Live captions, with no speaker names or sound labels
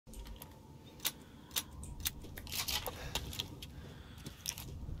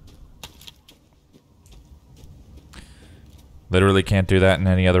Literally can't do that in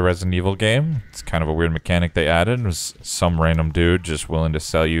any other Resident Evil game. It's kind of a weird mechanic they added. It was some random dude just willing to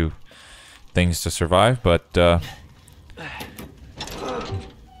sell you things to survive, but gotta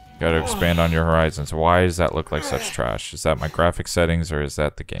expand on your horizons. Why does that look like such trash? Is that my graphic settings or is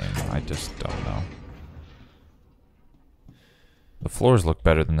that the game? I just don't know. The floors look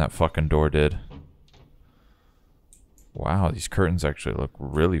better than that fucking door did. Wow, these curtains actually look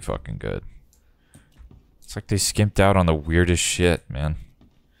really fucking good. It's like they skimped out on the weirdest shit, man.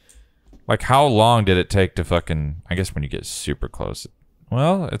 Like, how long did it take to fucking... I guess when you get super close.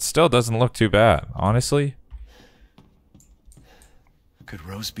 Well, it still doesn't look too bad, honestly. Could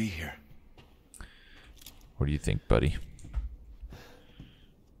Rose be here? What do you think, buddy?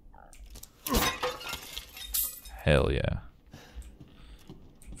 Hell yeah.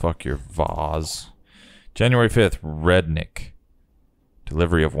 Fuck your vase. January 5th, Rednick.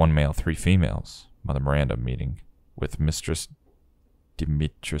 Delivery of 1 male, 3 females. Mother Miranda meeting with Mistress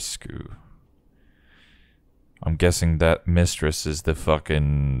Dimitrescu. I'm guessing that Mistress is the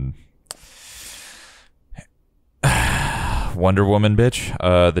fucking Wonder Woman bitch.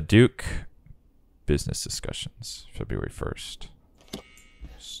 The Duke. Business discussions. February 1st.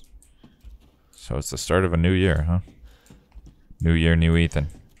 So it's the start of a new year, huh? New year, new Ethan.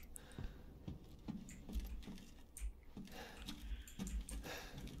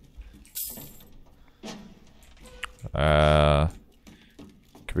 Can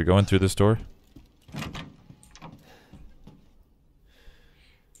we go in through this door?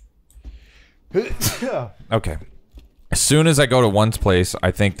 Okay. As soon as I go to one place,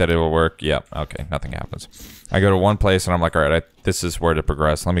 I think that it will work. Yep. Okay. Nothing happens. I go to one place and I'm like, all right, this is where to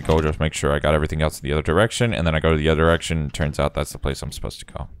progress. Let me go just make sure I got everything else in the other direction. And then I go to the other direction. And it turns out that's the place I'm supposed to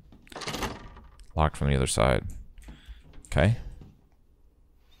go. Locked from the other side. Okay.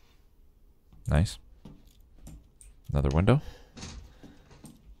 Nice. Another window.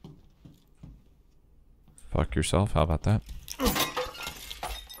 Fuck yourself. How about that?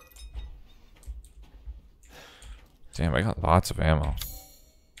 Damn, I got lots of ammo.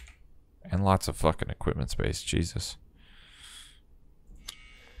 And lots of fucking equipment space. Jesus.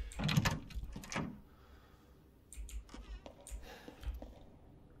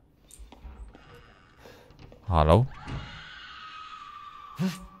 Hello?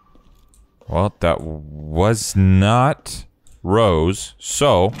 Well, that was not Rose,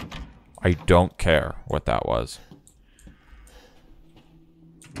 so I don't care what that was.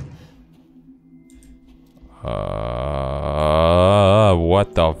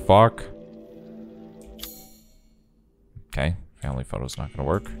 What the fuck? Okay, family photo's not gonna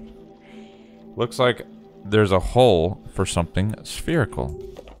work. Looks like there's a hole for something spherical.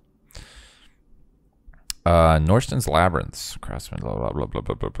 Norsten's Labyrinths. Craftsman, blah, blah, blah, blah,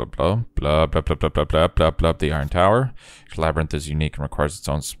 blah, blah, blah, blah, blah, blah, blah, blah, blah, blah, blah, blah, the Iron Tower. Each labyrinth is unique and requires its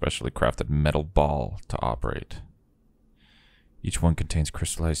own specially crafted metal ball to operate. Each one contains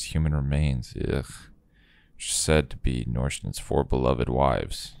crystallized human remains. Ugh. Which is said to be Norsten's 4 beloved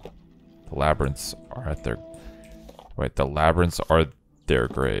wives. The labyrinths are at their... Wait, the labyrinths are their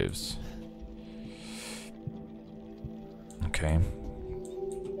graves. Okay.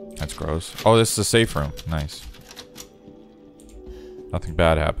 That's gross. Oh, this is a safe room. Nice. Nothing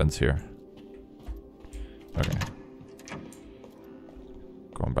bad happens here. Okay.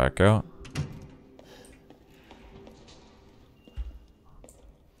 Going back out.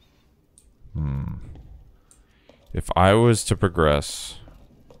 If I was to progress,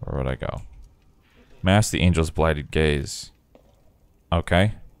 where would I go? Mask the angel's blighted gaze.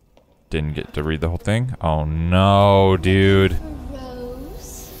 Okay. Didn't get to read the whole thing. Oh no, dude.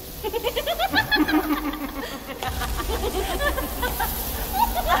 Rose.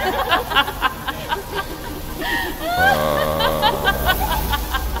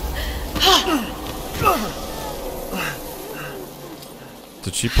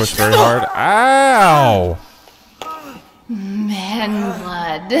 Did she push very hard? Ow! Man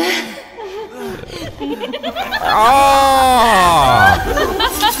blood. Oh!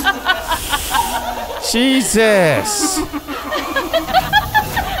 Jesus!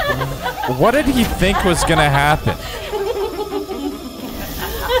 What did he think was gonna happen?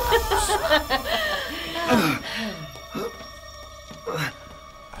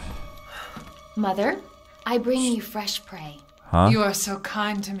 Mother, I bring you fresh prey. Huh? You are so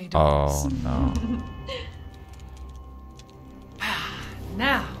kind to me, Doris. Oh no.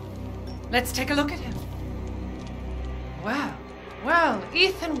 Now, let's take a look at him. Well, well,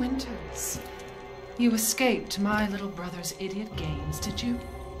 Ethan Winters. You escaped my little brother's idiot games, did you?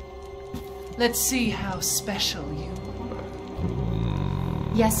 Let's see how special you are.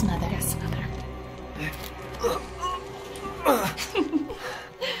 Yes, Mother. Yes, Mother.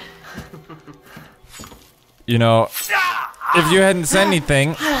 You know, if you hadn't said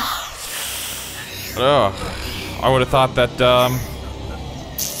anything, I would have thought that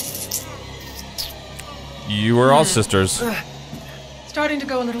you were all sisters. Starting to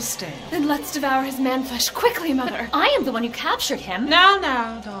go a little stale. Then let's devour his man-flesh quickly, Mother. I am the one who captured him.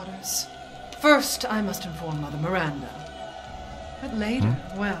 Now, daughters. First, I must inform Mother Miranda. But later,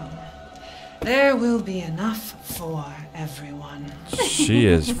 well, there will be enough for everyone. She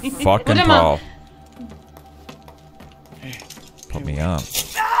is fucking tall. Put me on.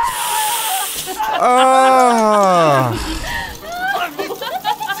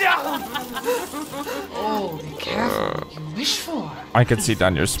 Oh, be careful what you wish for. I can see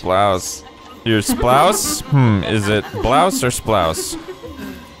down your splouse. Your splouse? Is it blouse or splouse?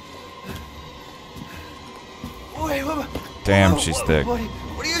 Damn, she's thick. What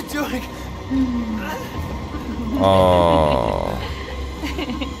are you doing? Oh.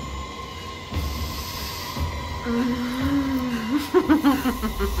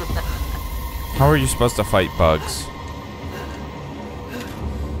 How are you supposed to fight bugs?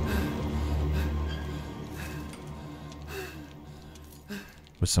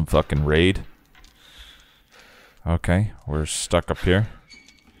 With some fucking raid? Okay, we're stuck up here.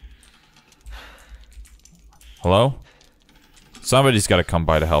 Hello? Somebody's got to come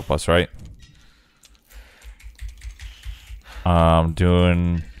by to help us, right? I'm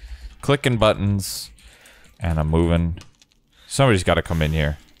doing clicking buttons and I'm moving. Somebody's got to come in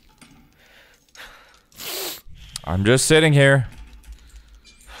here. I'm just sitting here.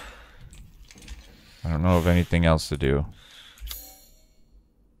 I don't know of anything else to do.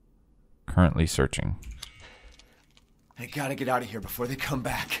 Currently searching. I gotta get out of here before they come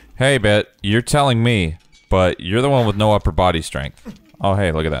back. Hey, Bet, you're telling me, but you're the one with no upper body strength. Oh,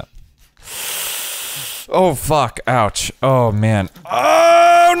 hey, look at that. Oh, fuck. Ouch. Oh, man.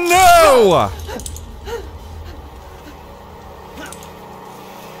 Oh, no!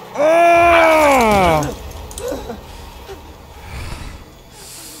 Oh!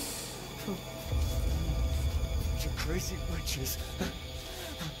 You crazy witches.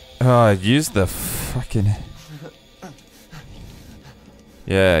 Use the fucking...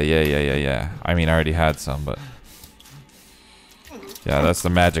 Yeah. I mean, I already had some, but... Yeah, that's the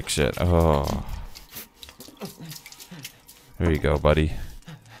magic shit. Oh. There you go, buddy.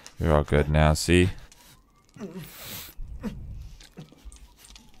 You're all good now, see?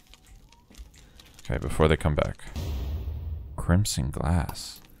 Okay, before they come back. Crimson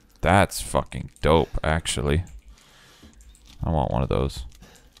glass. That's fucking dope, actually. I want one of those.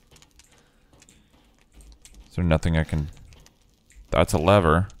 Is there nothing I can... That's a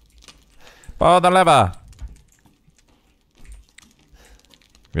lever. Pull the lever!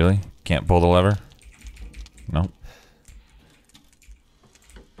 Really? Can't pull the lever? Nope.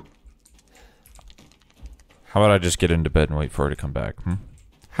 How about I just get into bed and wait for her to come back?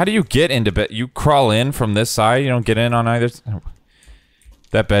 How do you get into bed? You crawl in from this side? You don't get in on either...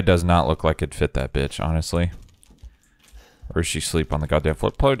 That bed does not look like it'd fit that bitch, honestly. Or does she sleep on the goddamn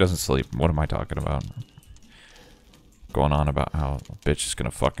floor? Probably doesn't sleep. What am I talking about? Going on about how a bitch is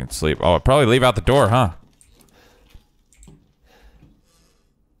gonna fucking sleep. Oh, I'd probably leave out the door, huh?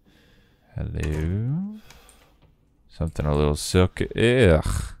 Hello? Something a little silky.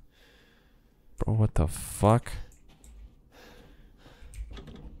 Ugh. Bro, what the fuck?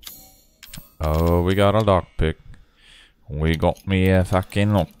 Oh, we got a lockpick. We got me a fucking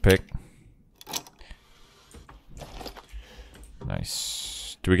lockpick.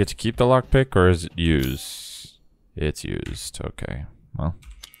 Nice. Do we get to keep the lockpick or is it used? It's used. Okay. Well.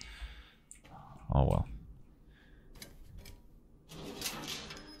 Oh well.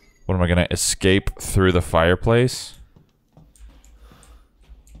 What am I gonna escape through the fireplace?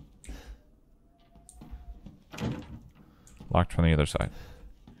 Locked from the other side.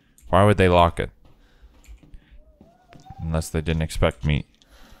 Why would they lock it? Unless they didn't expect me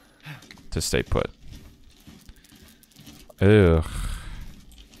to stay put. Ugh.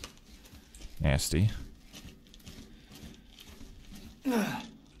 Nasty.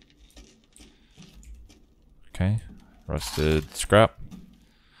 Okay. Rusted scrap.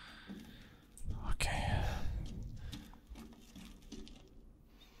 Okay.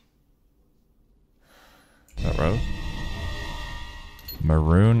 Is that rose?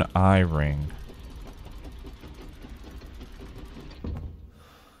 Maroon eye ring.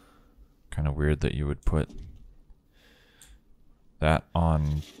 Kind of weird that you would put that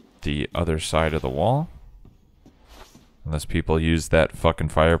on the other side of the wall. Unless people use that fucking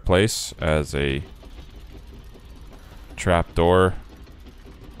fireplace as a trapdoor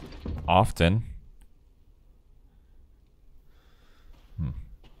often.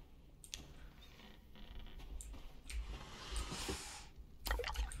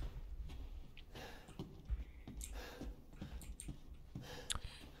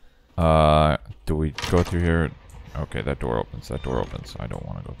 Do we go through here? Okay, that door opens. That door opens. I don't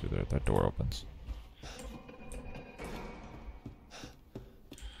want to go through there. That door opens.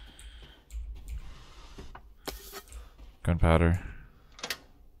 Gunpowder.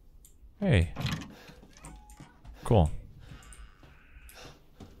 Hey. Cool.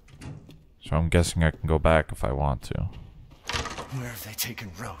 So I'm guessing I can go back if I want to. Where have they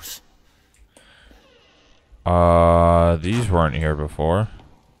taken Rose? These weren't here before.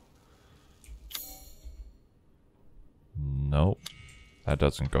 Nope. That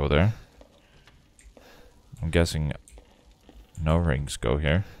doesn't go there. I'm guessing no rings go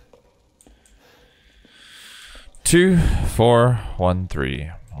here. 2, 4, 1,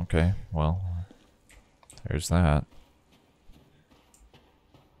 3. Okay, well, there's that.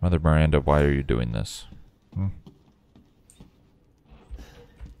 Mother Miranda, why are you doing this?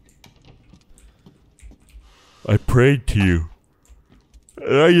 I prayed to you.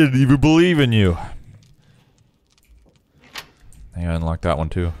 I didn't even believe in you. I unlocked that one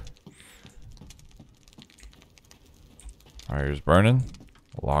too. Fire's burning.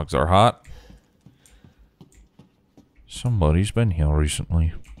 The logs are hot. Somebody's been here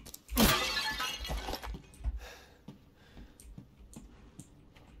recently.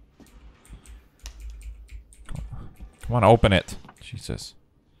 Come on, open it. Jesus.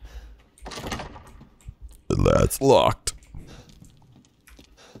 That's locked.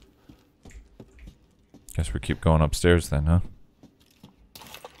 Guess we keep going upstairs then, huh?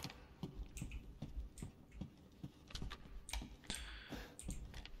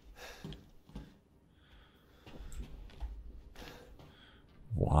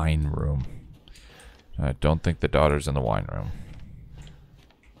 Wine room. I don't think the daughter's in the wine room.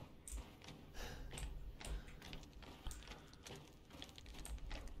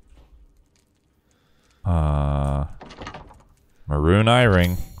 Maroon eye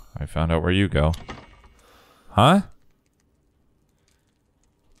ring. I found out where you go. Huh?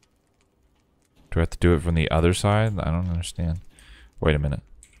 Do I have to do it from the other side? I don't understand. Wait a minute.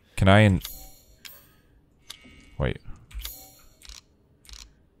 Can I Wait.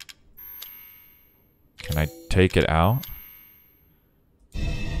 Can I take it out?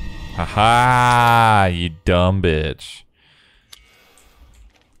 Haha, you dumb bitch.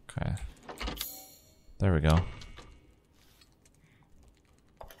 Okay. There we go.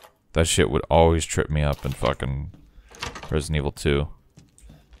 That shit would always trip me up in fucking Resident Evil 2.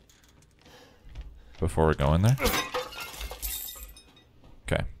 Before we go in there.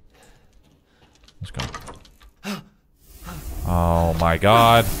 Okay. Let's go. Oh my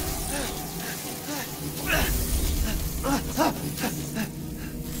god.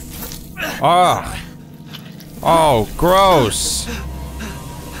 Ah! Oh, gross!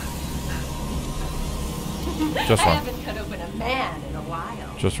 Just run. I haven't cut open a man in a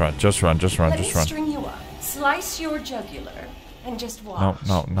while. Just run, just run, just run, just run. Let me string you up, slice your jugular, and just watch.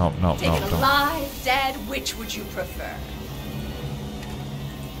 No, Take it don't. alive, dead, which would you prefer?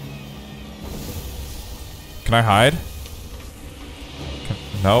 Can I hide?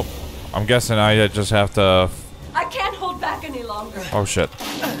 Nope. I'm guessing I just have to... I can't hold back any longer. Oh shit.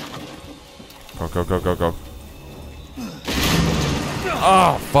 Go, go, go, go, go.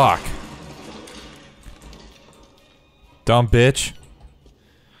 Oh, fuck. Dumb bitch.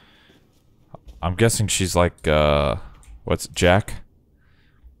 I'm guessing she's like, what's it, Jack?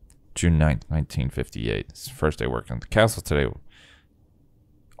 June 9th, 1958. It's the first day working at the castle today.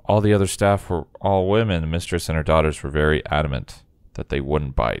 All the other staff were all women. The mistress and her daughters were very adamant that they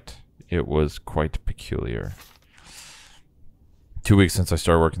wouldn't bite. It was quite peculiar. 2 weeks since I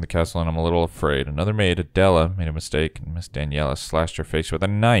started working the castle, and I'm a little afraid. Another maid, Adela, made a mistake, and Miss Daniela slashed her face with a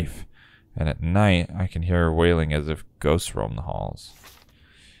knife. And at night, I can hear her wailing as if ghosts roam the halls.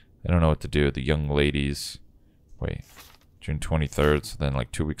 I don't know what to do. The young ladies... Wait. June 23rd, so then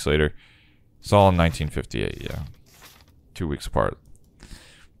like 2 weeks later. It's all in 1958, yeah. 2 weeks apart.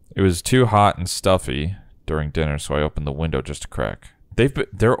 It was too hot and stuffy during dinner, so I opened the window just a crack.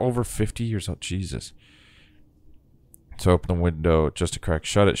 They're over 50 years old. Jesus. So I opened the window just a crack.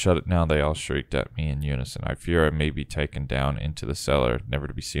 Shut it now. They all shrieked at me in unison. I fear I may be taken down into the cellar, never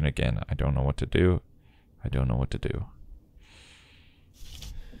to be seen again. I don't know what to do. I don't know what to do.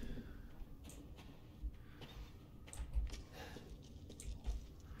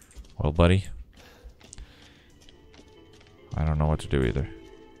 Well, buddy. I don't know what to do either.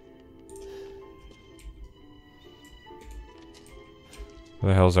 Who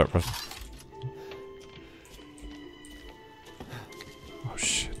the hell is that person? Oh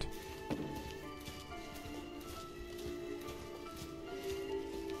shit.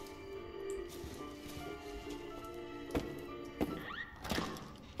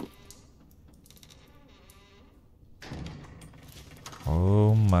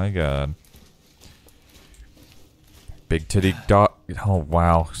 my god. Big titty dot. Oh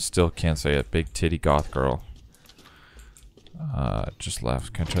wow, still can't say it. Big titty goth girl. Just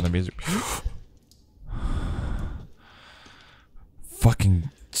left. Can I turn the music?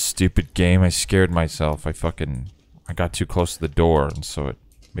 Fucking stupid game. I scared myself. I got too close to the door, and so it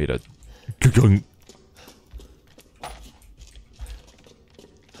made a.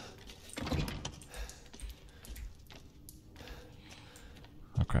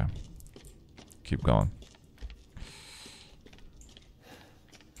 Okay. Keep going.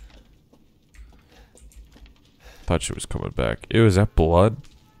 Thought she was coming back. Ew, is that blood?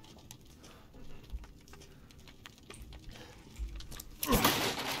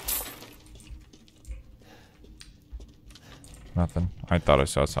 Nothing. I thought I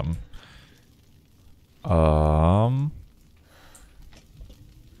saw something.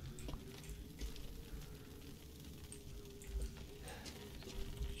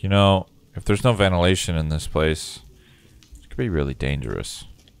 You know, if there's no ventilation in this place, it could be really dangerous.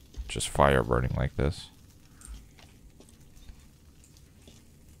 Just fire burning like this.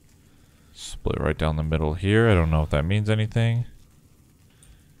 Split right down the middle here. I don't know if that means anything.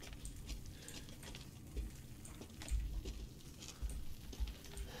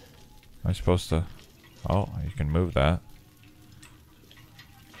 Am I supposed to... Oh, you can move that.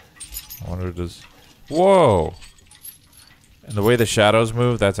 I wonder if does... Whoa! And the way the shadows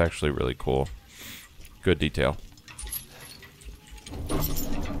move, that's actually really cool. Good detail.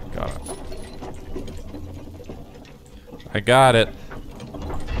 Got it. I got it.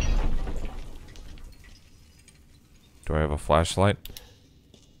 Do I have a flashlight?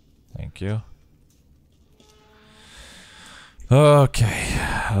 Thank you. Okay.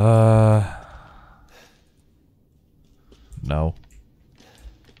 No.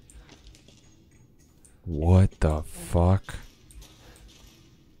 What the fuck?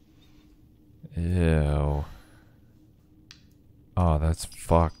 Ew. Oh, that's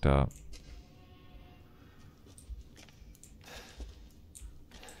fucked up.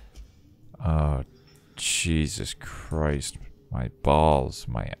 Oh, Jesus Christ. My balls,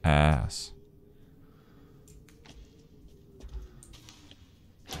 my ass.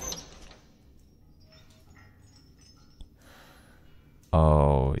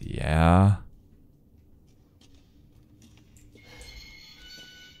 Oh, yeah?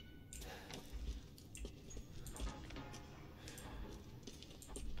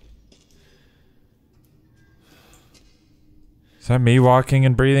 Is that me walking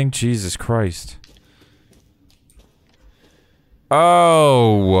and breathing? Jesus Christ.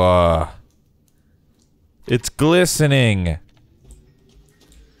 Oh, it's glistening.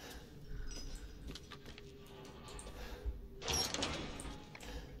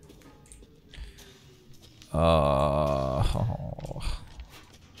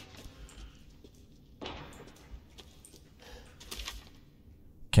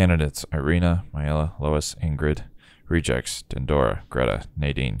 Candidates: Irina, Maela, Lois, Ingrid. Rejects: Dendora, Greta,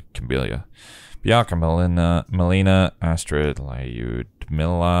 Nadine, Camilla, Bianca, Melina, Astrid,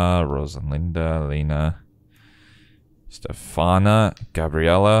 Lyudmila, Rosalinda, Lena, Stefana,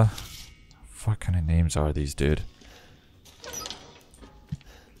 Gabriella. What kind of names are these, dude?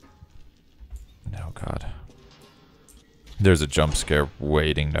 Oh god. There's a jump scare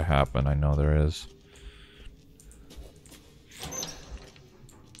waiting to happen. I know there is.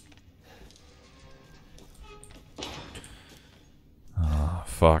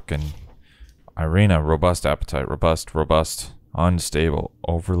 Fucking Irina, robust appetite, robust, unstable,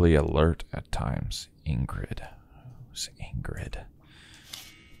 overly alert at times. Ingrid. Who's Ingrid?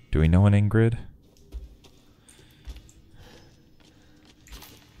 Do we know an Ingrid?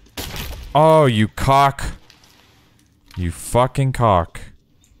 Oh, you cock. You fucking cock.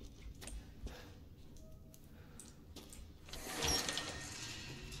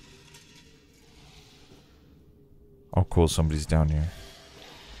 Oh, cool, somebody's down here.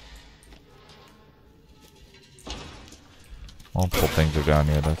 Multiple things are down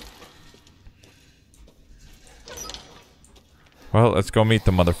here. Well, let's go meet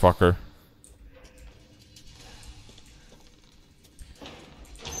the motherfucker.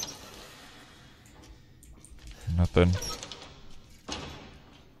 Nothing.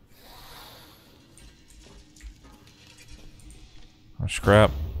 Oh,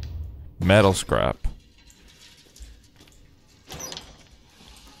 scrap. Metal scrap.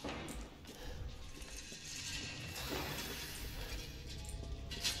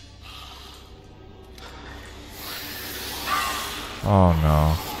 Oh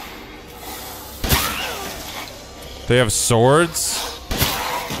no. They have swords?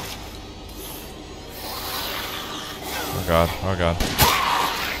 Oh god, oh god.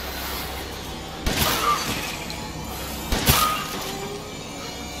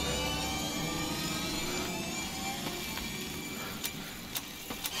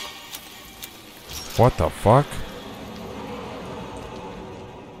 What the fuck?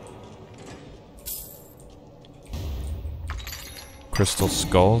 Crystal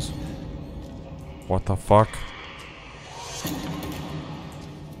skulls? What the fuck?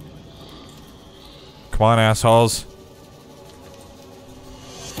 Come on, assholes.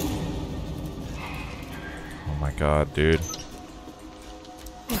 Oh my god, dude.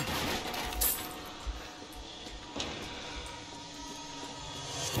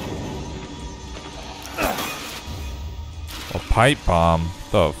 A pipe bomb?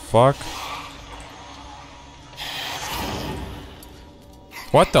 The fuck?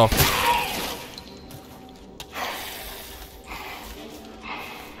 What the f-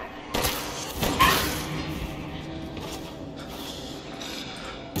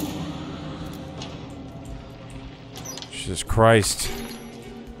 Jesus Christ.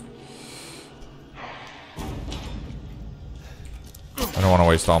 I don't want to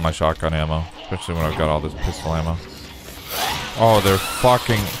waste all my shotgun ammo, especially when I've got all this pistol ammo. Oh, they're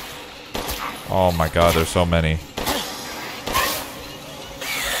fucking... Oh my god, there's so many.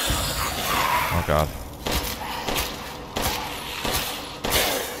 Oh god.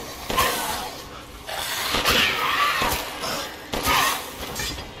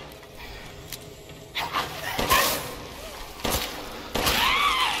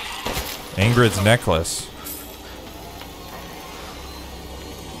 Ingrid's necklace.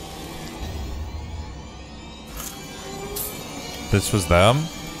 This was them?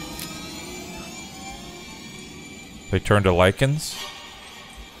 They turned to lichens?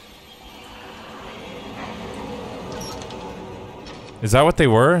 Is that what they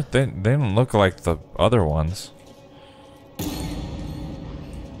were? They didn't look like the other ones.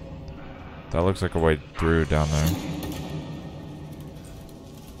 That looks like a way through down there.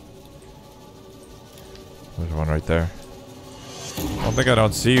 There's one right there. I don't think I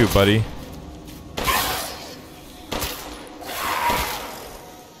don't see you, buddy.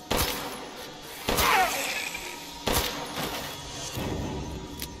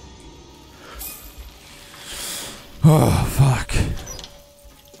 Oh, fuck.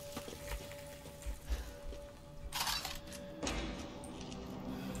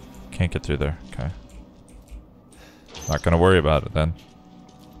 Can't get through there. Okay. Not gonna worry about it then.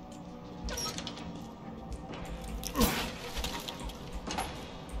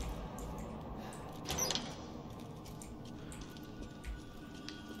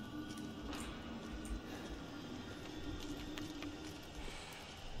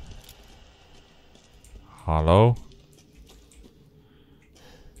 Hello?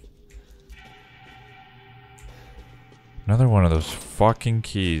 Another one of those fucking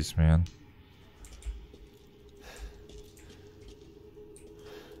keys, man.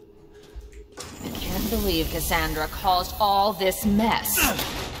 I can't believe Cassandra caused all this mess.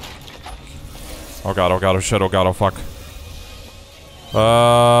 Oh god, oh shit, oh god, oh fuck.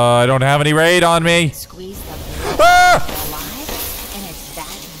 I don't have any raid on me! Squeeze the blood alive, and it's that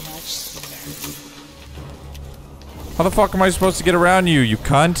much sweeter. How the fuck am I supposed to get around you, you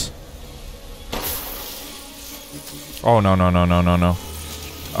cunt? Oh, no, no, no, no, no, no.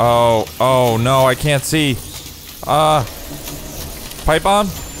 Oh, no, I can't see. Pipe bomb?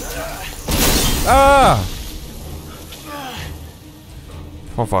 Ah!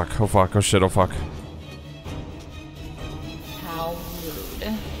 Oh fuck, oh fuck, oh shit, oh fuck. How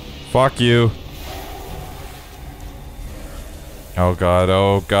rude. Fuck you. Oh god,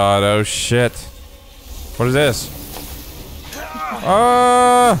 oh shit. What is this?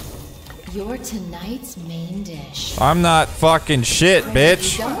 You're tonight's main dish. I'm not fucking shit,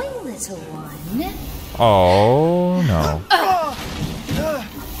 bitch. Going, little one. Oh no.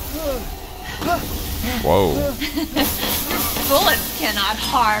 Whoa. Bullets cannot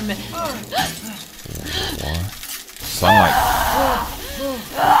harm. Sunlight.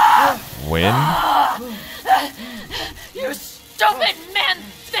 Wind? You stupid man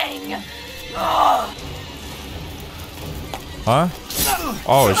thing! Huh?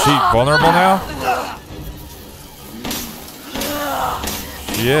 Oh, is she vulnerable now?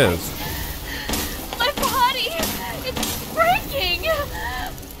 She is. My body! It's breaking!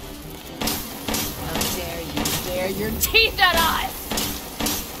 How dare you bare your teeth at us!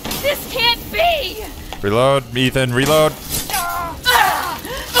 This can't be! Reload, Ethan, reload.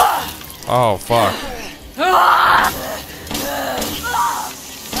 Oh, fuck.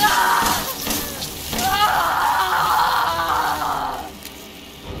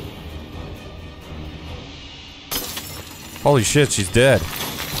 Holy shit, she's dead.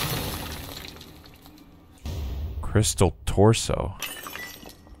 Crystal torso.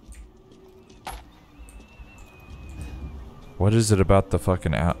 What is it about the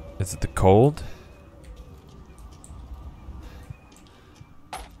fucking out? Is it the cold?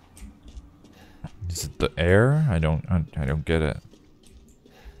 the air? I don't get it.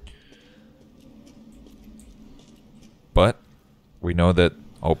 But we know that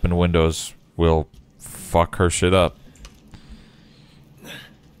open windows will fuck her shit up.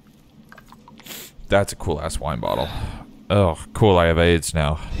 That's a cool ass wine bottle. Oh, cool, I have AIDS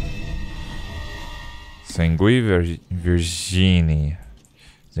now. Sangue Virginie.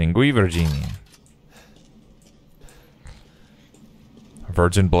 Sangue Virginie.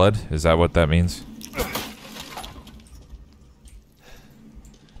 Virgin blood? Is that what that means?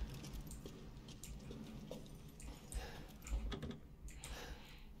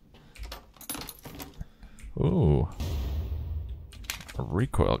 Ooh. A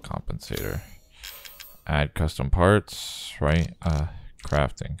recoil compensator. Add custom parts, right?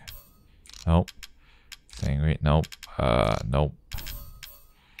 Crafting. Nope. Saying nope. Nope.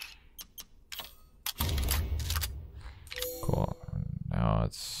 Cool. Now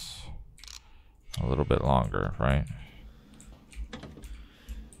it's a little bit longer, right?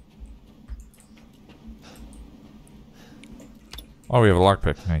 Oh, we have a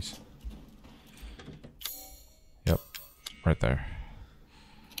lockpick. Nice. Yep. Right there.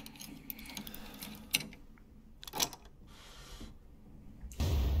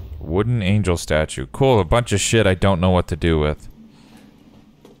 Wooden angel statue. Cool, a bunch of shit I don't know what to do with.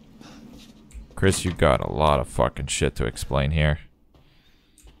 Chris, you got a lot of fucking shit to explain here.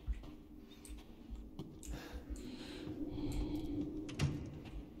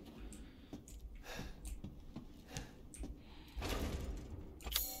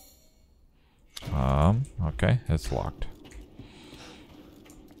 Okay, it's locked.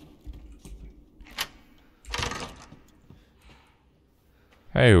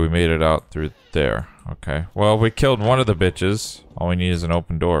 Hey, we made it out through there. Okay. Well, we killed one of the bitches. All we need is an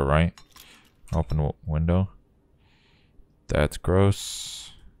open door, right? Open window. That's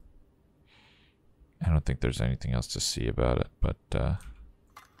gross. I don't think there's anything else to see about it, but,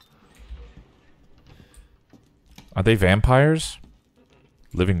 are they vampires?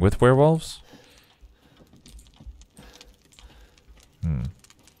 Living with werewolves?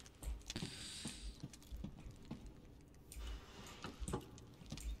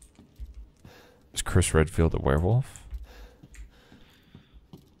 Is Chris Redfield a werewolf?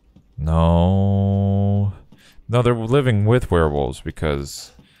 No. No, they're living with werewolves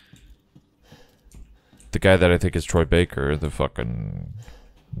because the guy that I think is Troy Baker, the fucking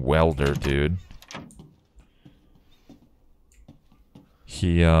welder dude,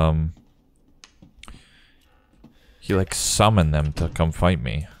 he like summoned them to come fight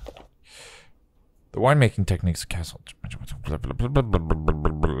me. The winemaking techniques of castle.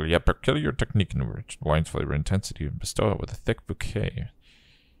 Yep, peculiar technique enrich wine's flavor intensity and bestow it with a thick bouquet.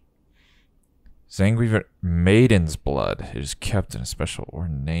 Sanguine maiden's blood is kept in a special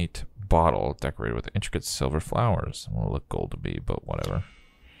ornate bottle decorated with intricate silver flowers. It will look gold to me, but whatever.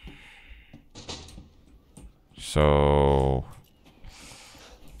 So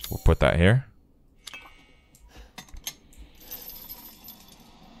we'll put that here.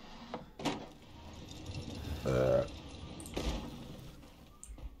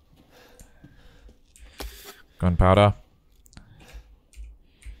 Gunpowder.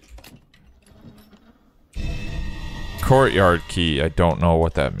 Courtyard key. I don't know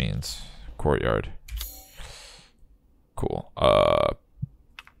what that means. Courtyard. Cool.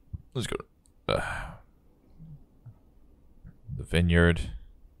 Let's go. The vineyard.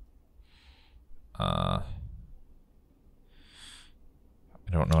 I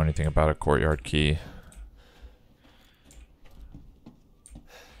don't know anything about a courtyard key.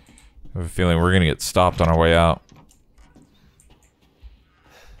 I have a feeling we're gonna get stopped on our way out.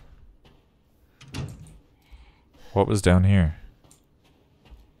 What was down here?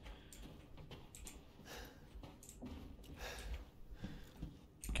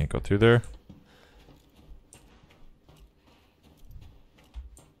 Can't go through there.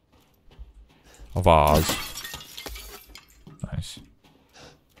 A vase. Nice.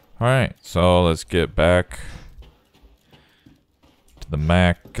 Alright, so let's get back to the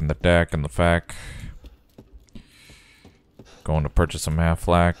Mac and the DAC and the FAC. Going to purchase some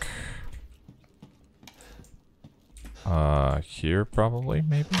half-lac. Here probably,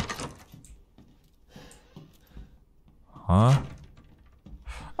 maybe? Huh?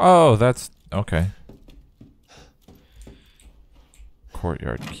 Oh, that's... okay.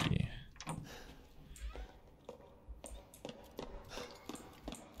 Courtyard key.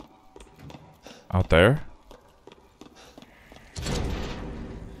 Out there?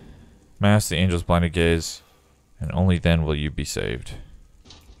 Mask the angel's blinded gaze, and only then will you be saved.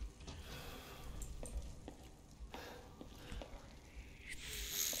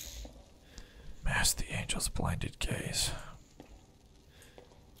 Mask the Those blinded gaze.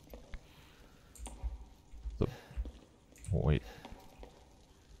 Wait.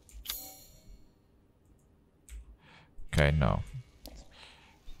 Okay, no.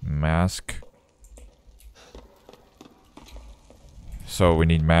 Mask. So we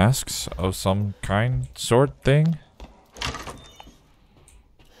need masks of some kind, sort thing?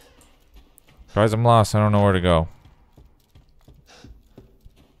 Guys, I'm lost. I don't know where to go.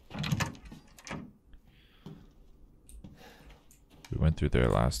 We went through there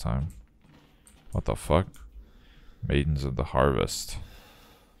last time. What the fuck? Maidens of the Harvest.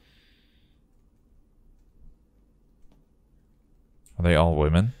 Are they all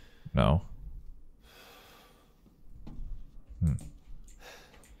women? No.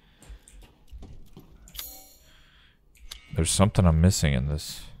 There's something I'm missing in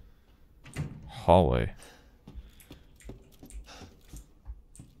this hallway.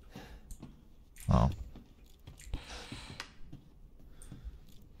 Oh.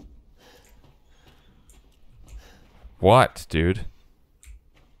 What, dude?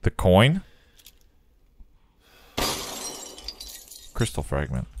 The coin? Crystal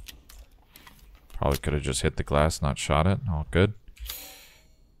fragment. Probably could have just hit the glass, not shot it. All good.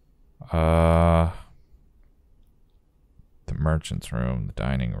 The merchant's room, the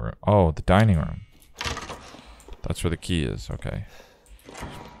dining room. Oh, the dining room. That's where the key is. Okay.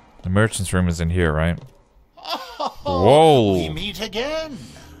 The merchant's room is in here, right? Whoa! We meet again.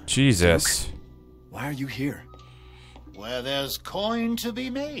 Jesus. Duke, why are you here? Where there's coin to be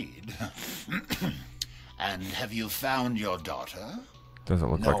made. And have you found your daughter? Doesn't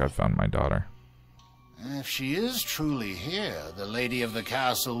look like I found my daughter. If she is truly here, the lady of the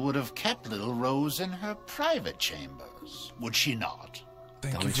castle would have kept little Rose in her private chambers, would she not?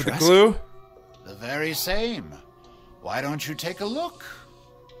 Thank you for the clue. The very same. Why don't you take a look?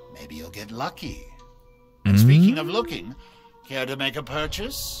 Maybe you'll get lucky. And speaking of looking, care to make a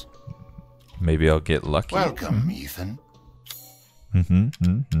purchase? Maybe I'll get lucky. Welcome, Ethan.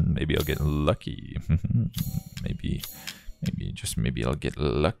 Maybe I'll get lucky. maybe I'll get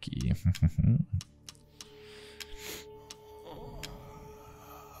lucky.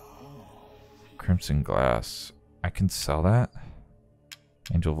 Crimson glass. I can sell that.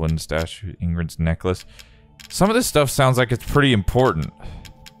 Angel wooden statue. Ingrid's necklace. Some of this stuff sounds like it's pretty important.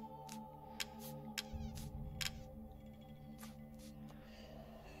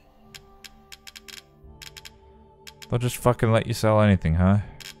 They'll just fucking let you sell anything, huh?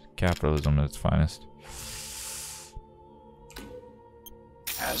 Capitalism at its finest.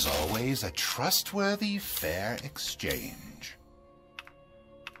 As always, a trustworthy, fair exchange.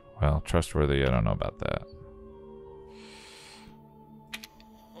 Well, trustworthy, I don't know about that.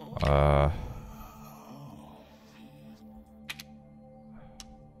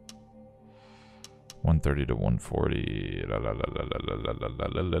 130 to 140.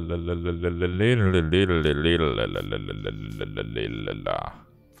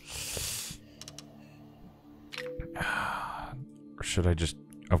 Or should I just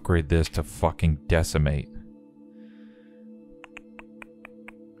upgrade this to fucking decimate?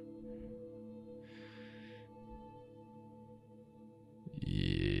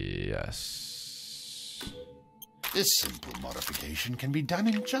 Yes. This simple modification can be done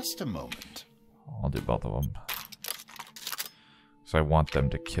in just a moment. I'll do both of them. So I want them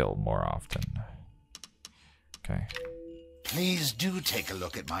to kill more often. Okay. Please do take a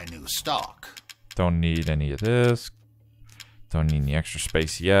look at my new stock. Don't need any of this. Don't need any extra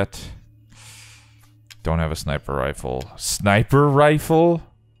space yet. Don't have a sniper rifle. Sniper rifle?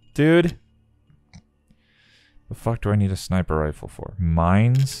 Dude? The fuck do I need a sniper rifle for?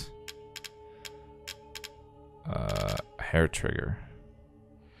 Mines? Hair trigger.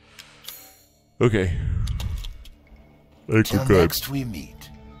 Okay. Till next we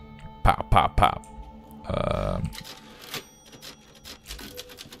meet. Pop, pop, pop.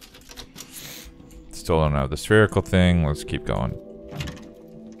 Still don't have the spherical thing. Let's keep going.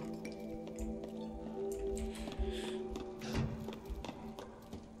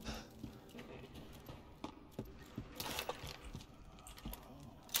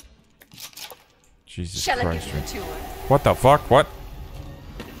 Jesus Shall I Christ. give you a tour? What the fuck? What?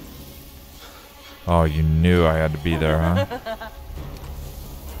 Oh, you knew I had to be there, huh?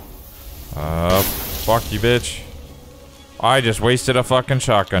 Fuck you, bitch. I just wasted a fucking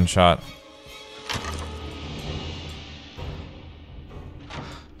shotgun shot.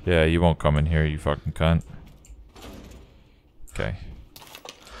 Yeah, you won't come in here, you fucking cunt. Okay.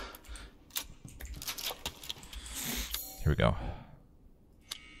 Here we go.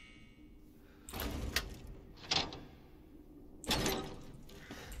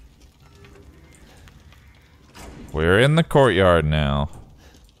 We're in the courtyard now.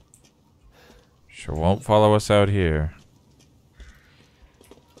 Sure won't follow us out here.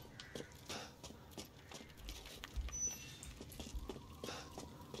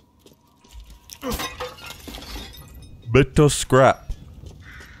 Bit of scrap.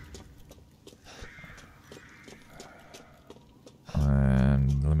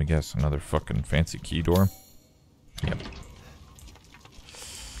 And let me guess, another fucking fancy key door. Yep.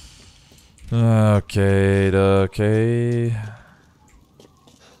 Okay, okay.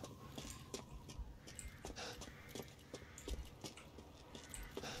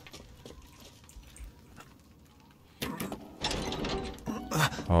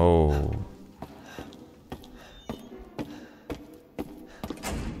 Oh.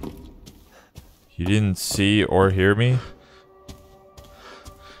 You didn't see or hear me?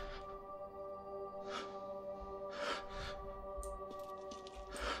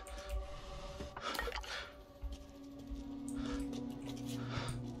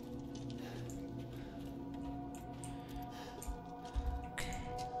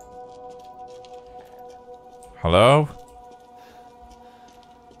 Hello?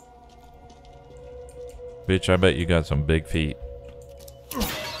 Bitch, I bet you got some big feet.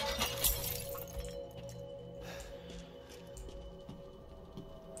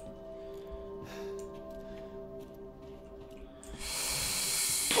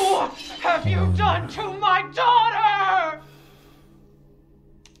 What have you done to my daughter?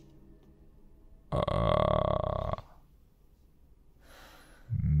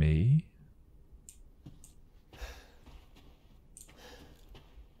 Me?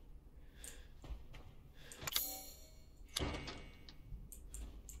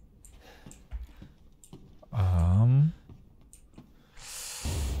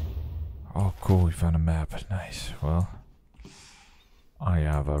 Oh, cool. We found a map. Nice. Well, I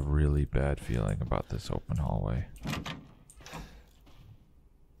have a really bad feeling about this open hallway.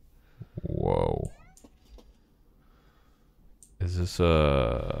 Whoa. Is this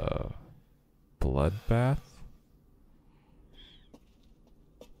a bloodbath?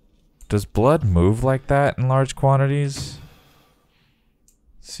 Does blood move like that in large quantities?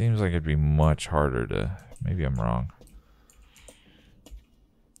 Seems like it'd be much harder to... Maybe I'm wrong.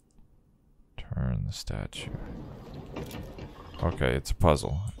 Turn the statue. Okay, it's a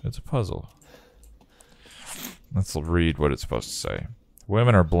puzzle. It's a puzzle. Let's read what it's supposed to say.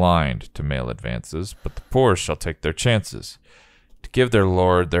 Women are blind to male advances, but the poor shall take their chances. To give their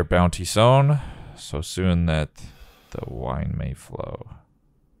lord their bounty sown, so soon that the wine may flow.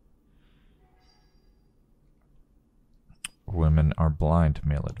 Women are blind to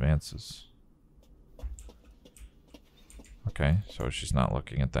male advances. Okay, so she's not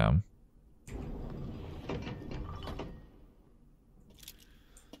looking at them.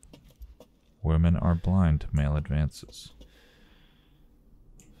 Women are blind to male advances.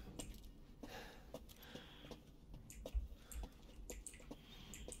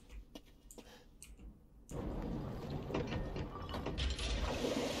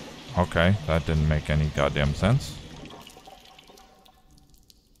 Okay, that didn't make any goddamn sense.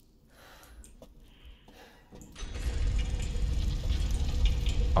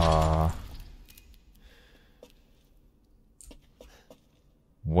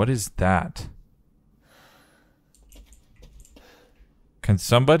 What is that? Can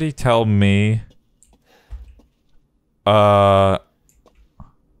somebody tell me? Why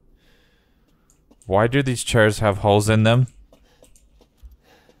do these chairs have holes in them?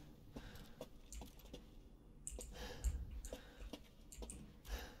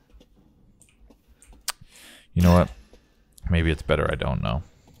 You know what? Maybe it's better I don't know.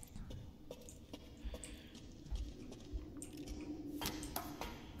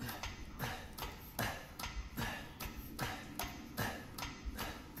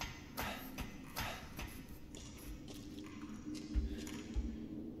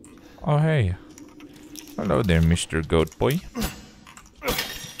 Oh, hey. Hello there, Mr. Goat Boy.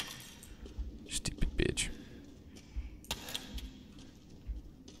 Stupid bitch.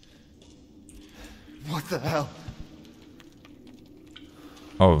 What the hell?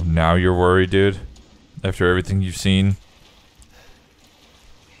 Oh, now you're worried, dude? After everything you've seen?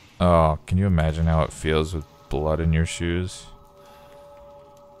 Oh, can you imagine how it feels with blood in your shoes?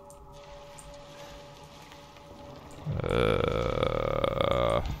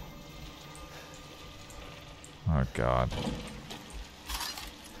 Oh, God.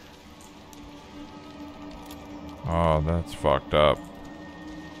 Oh, that's fucked up.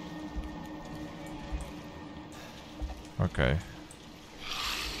 Okay.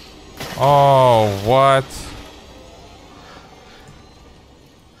 Oh, what?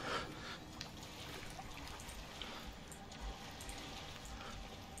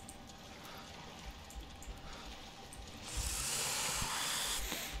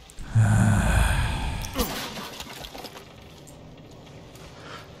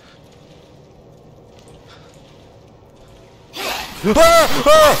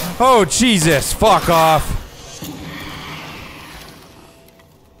 Oh, Jesus. Fuck off.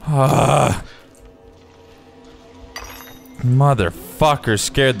 Motherfucker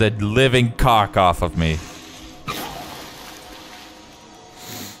scared the living cock off of me.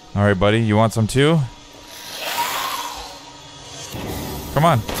 Alright, buddy. You want some too? Come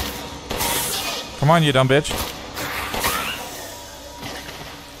on. Come on, you dumb bitch.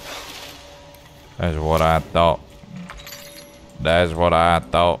 That's what I thought. That's what I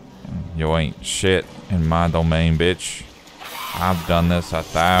thought. You ain't shit in my domain, bitch. I've done this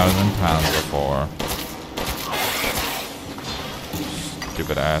 1,000 times before.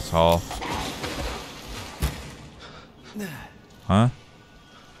 Stupid asshole. Huh?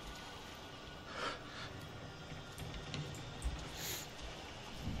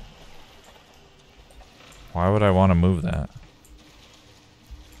 Why would I want to move that?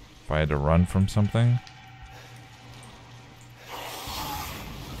 If I had to run from something?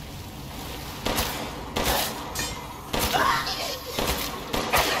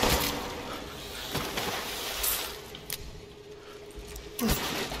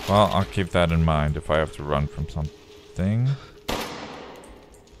 Well, I'll keep that in mind if I have to run from something.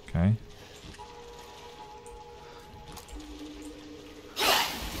 Okay.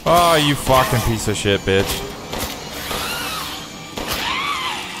 Oh, you fucking piece of shit, bitch.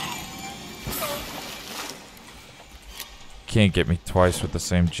 Can't get me twice with the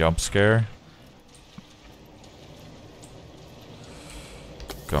same jump scare.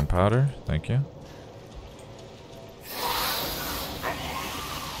 Gunpowder, thank you.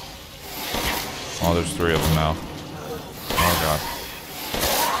 Oh, there's 3 of them now. Oh god.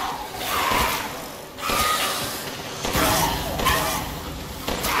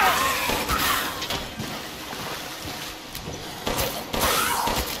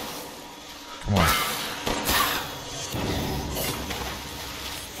 Come on.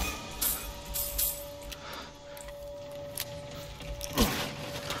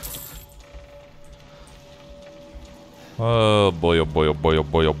 Oh boy, oh boy, oh boy, oh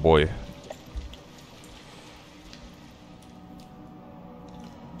boy, oh boy.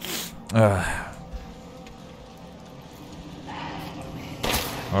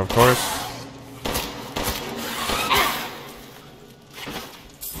 Of course.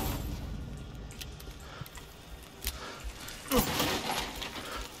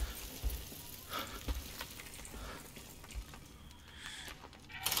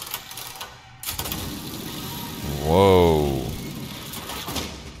 Whoa.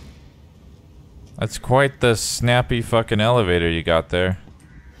 That's quite the snappy fucking elevator you got there.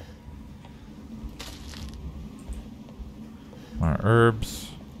 More herbs.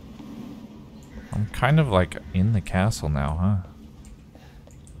 I'm kind of like in the castle now, huh?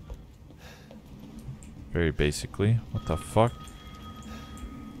 Very basically. What the fuck?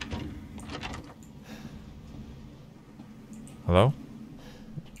 Hello?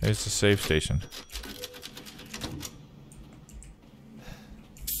 There's the save station.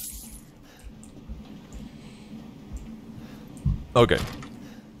 Okay.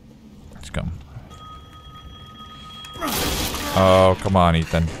 Let's come. Oh, come on,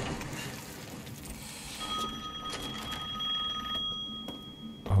 Ethan.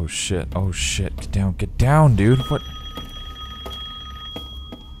 Oh shit, oh shit. Get down, dude. What?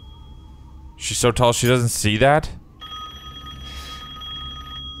 She's so tall she doesn't see that?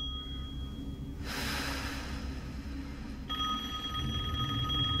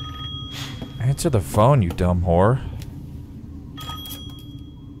 Answer the phone, you dumb whore.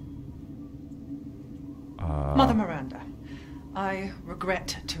 Mother Miranda, I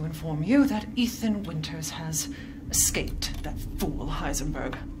regret to inform you that Ethan Winters has escaped that fool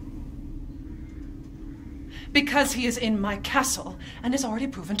Heisenberg. Because he is in my castle and has already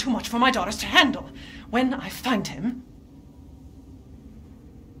proven too much for my daughters to handle. When I find him...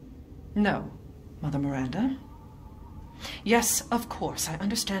 No, Mother Miranda. Yes, of course, I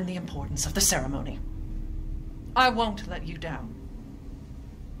understand the importance of the ceremony. I won't let you down.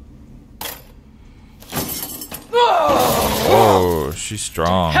 Oh, she's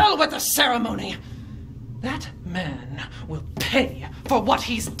strong. Hell with the ceremony! That man will pay for what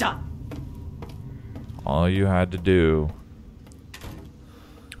he's done. All you had to do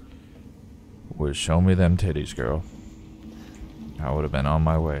was show me them titties, girl. I would have been on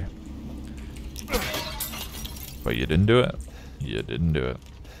my way. But you didn't do it. You didn't do it.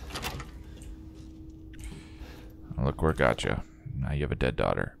 Look where it got you. Now you have a dead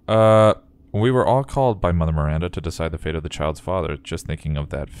daughter. We were all called by Mother Miranda to decide the fate of the child's father. Just thinking of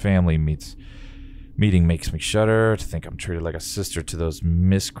that family meeting makes me shudder to think I'm treated like a sister to those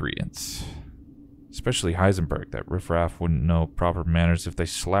miscreants. Especially Heisenberg. That riffraff wouldn't know proper manners if they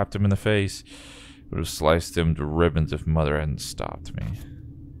slapped him in the face. Would have sliced him to ribbons if Mother hadn't stopped me.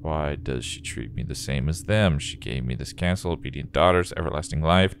 Why does she treat me the same as them? She gave me this cancel, obedient daughters, everlasting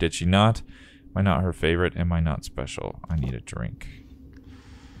life. Did she not? Am I not her favorite? Am I not special? I need a drink.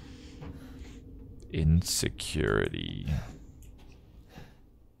 Insecurity.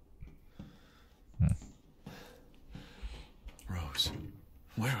 Rose,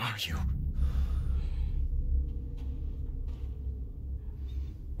 where are you?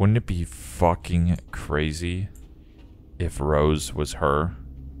 Wouldn't it be fucking crazy if Rose was her?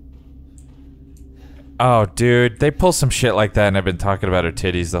 Oh, dude, they pull some shit like that and I've been talking about her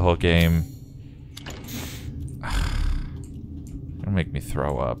titties the whole game. It'll make me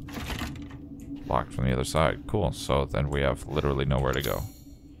throw up. Locked from the other side. Cool, so then we have literally nowhere to go.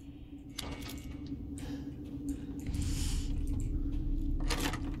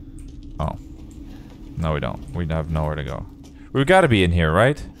 Oh. No, we don't. We have nowhere to go. We've got to be in here,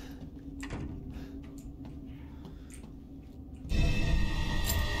 right?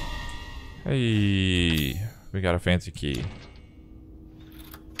 Hey, we got a fancy key.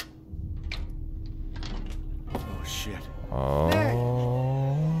 Oh, shit.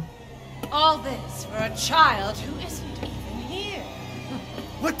 Oh. All this for a child who isn't even here.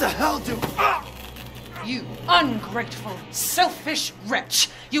 What the hell do... You ungrateful, selfish wretch!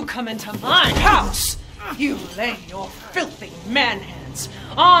 You come into my house! You lay your filthy man hands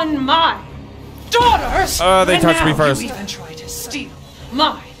on my daughters! They and touched now me first. You even try to steal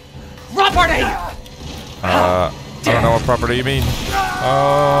my property! I don't know what property you mean.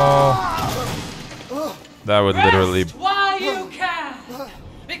 Oh. That would literally... Rest while you can!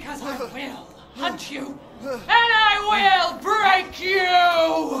 Because I will hunt you, and I will break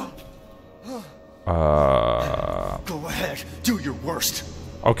you! Go ahead, do your worst.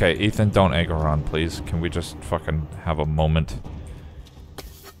 Okay, Ethan, don't egg her on, please. Can we just fucking have a moment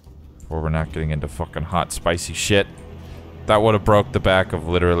where we're not getting into fucking hot, spicy shit? That would have broke the back of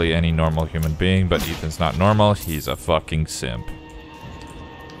literally any normal human being, but Ethan's not normal. He's a fucking simp.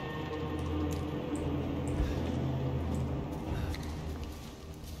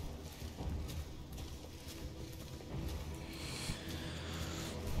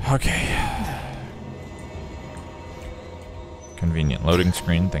 Okay. Convenient loading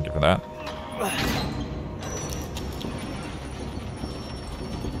screen, thank you for that.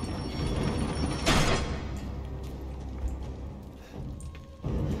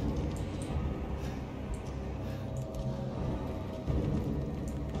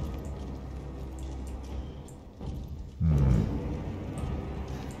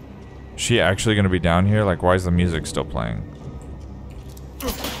 Is she actually gonna be down here? Like, why is the music still playing?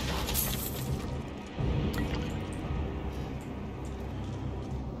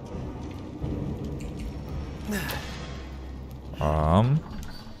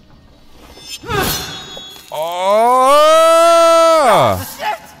 Oh!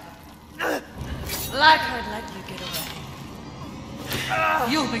 Like I'd let you get away.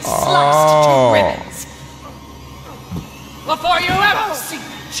 You'll be sliced to ribbons before you ever see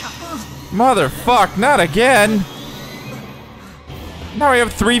that child. Motherfuck, not again! Now we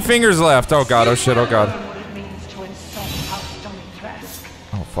have 3 fingers left. Oh god, oh shit, oh god.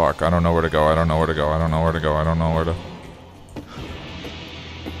 Oh fuck, I don't know where to go, I don't know where to go, I don't know where to go, I don't know where to...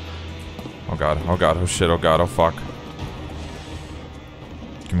 Oh god, oh shit, oh god, oh fuck.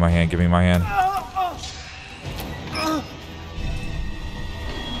 Give me my hand, give me my hand.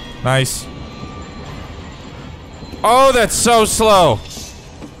 Nice. Oh, that's so slow!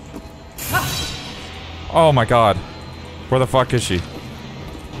 Oh my god. Where the fuck is she?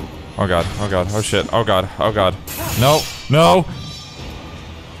 Oh god, oh shit, oh god, oh god. No, no!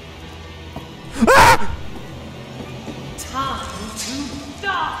 Ah! Time to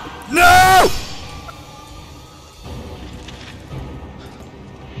die. No!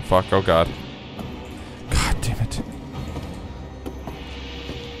 Fuck, oh god. God damn it.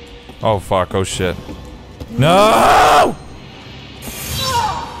 Oh fuck, oh shit. No!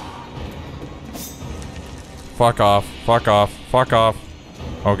 Fuck off, fuck off, fuck off.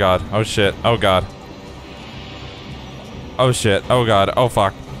 Oh god, oh shit, oh god. Oh shit, oh god, oh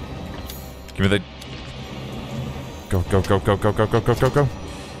fuck. Give me the... Go, go, go, go, go, go, go, go, go, go.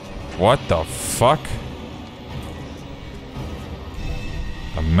 What the fuck?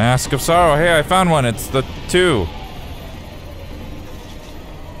 A mask of sorrow. Hey, I found one. It's the 2.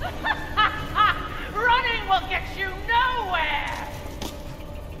 Running will get you nowhere!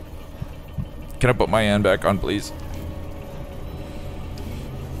 Can I put my hand back on, please?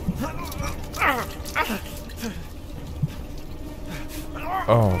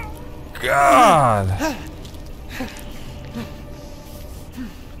 Oh, God!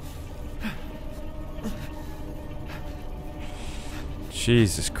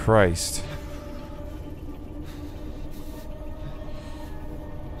 Jesus Christ.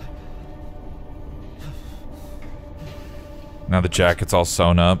 Now the jacket's all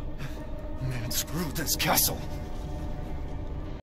sewn up. Man, screw this castle.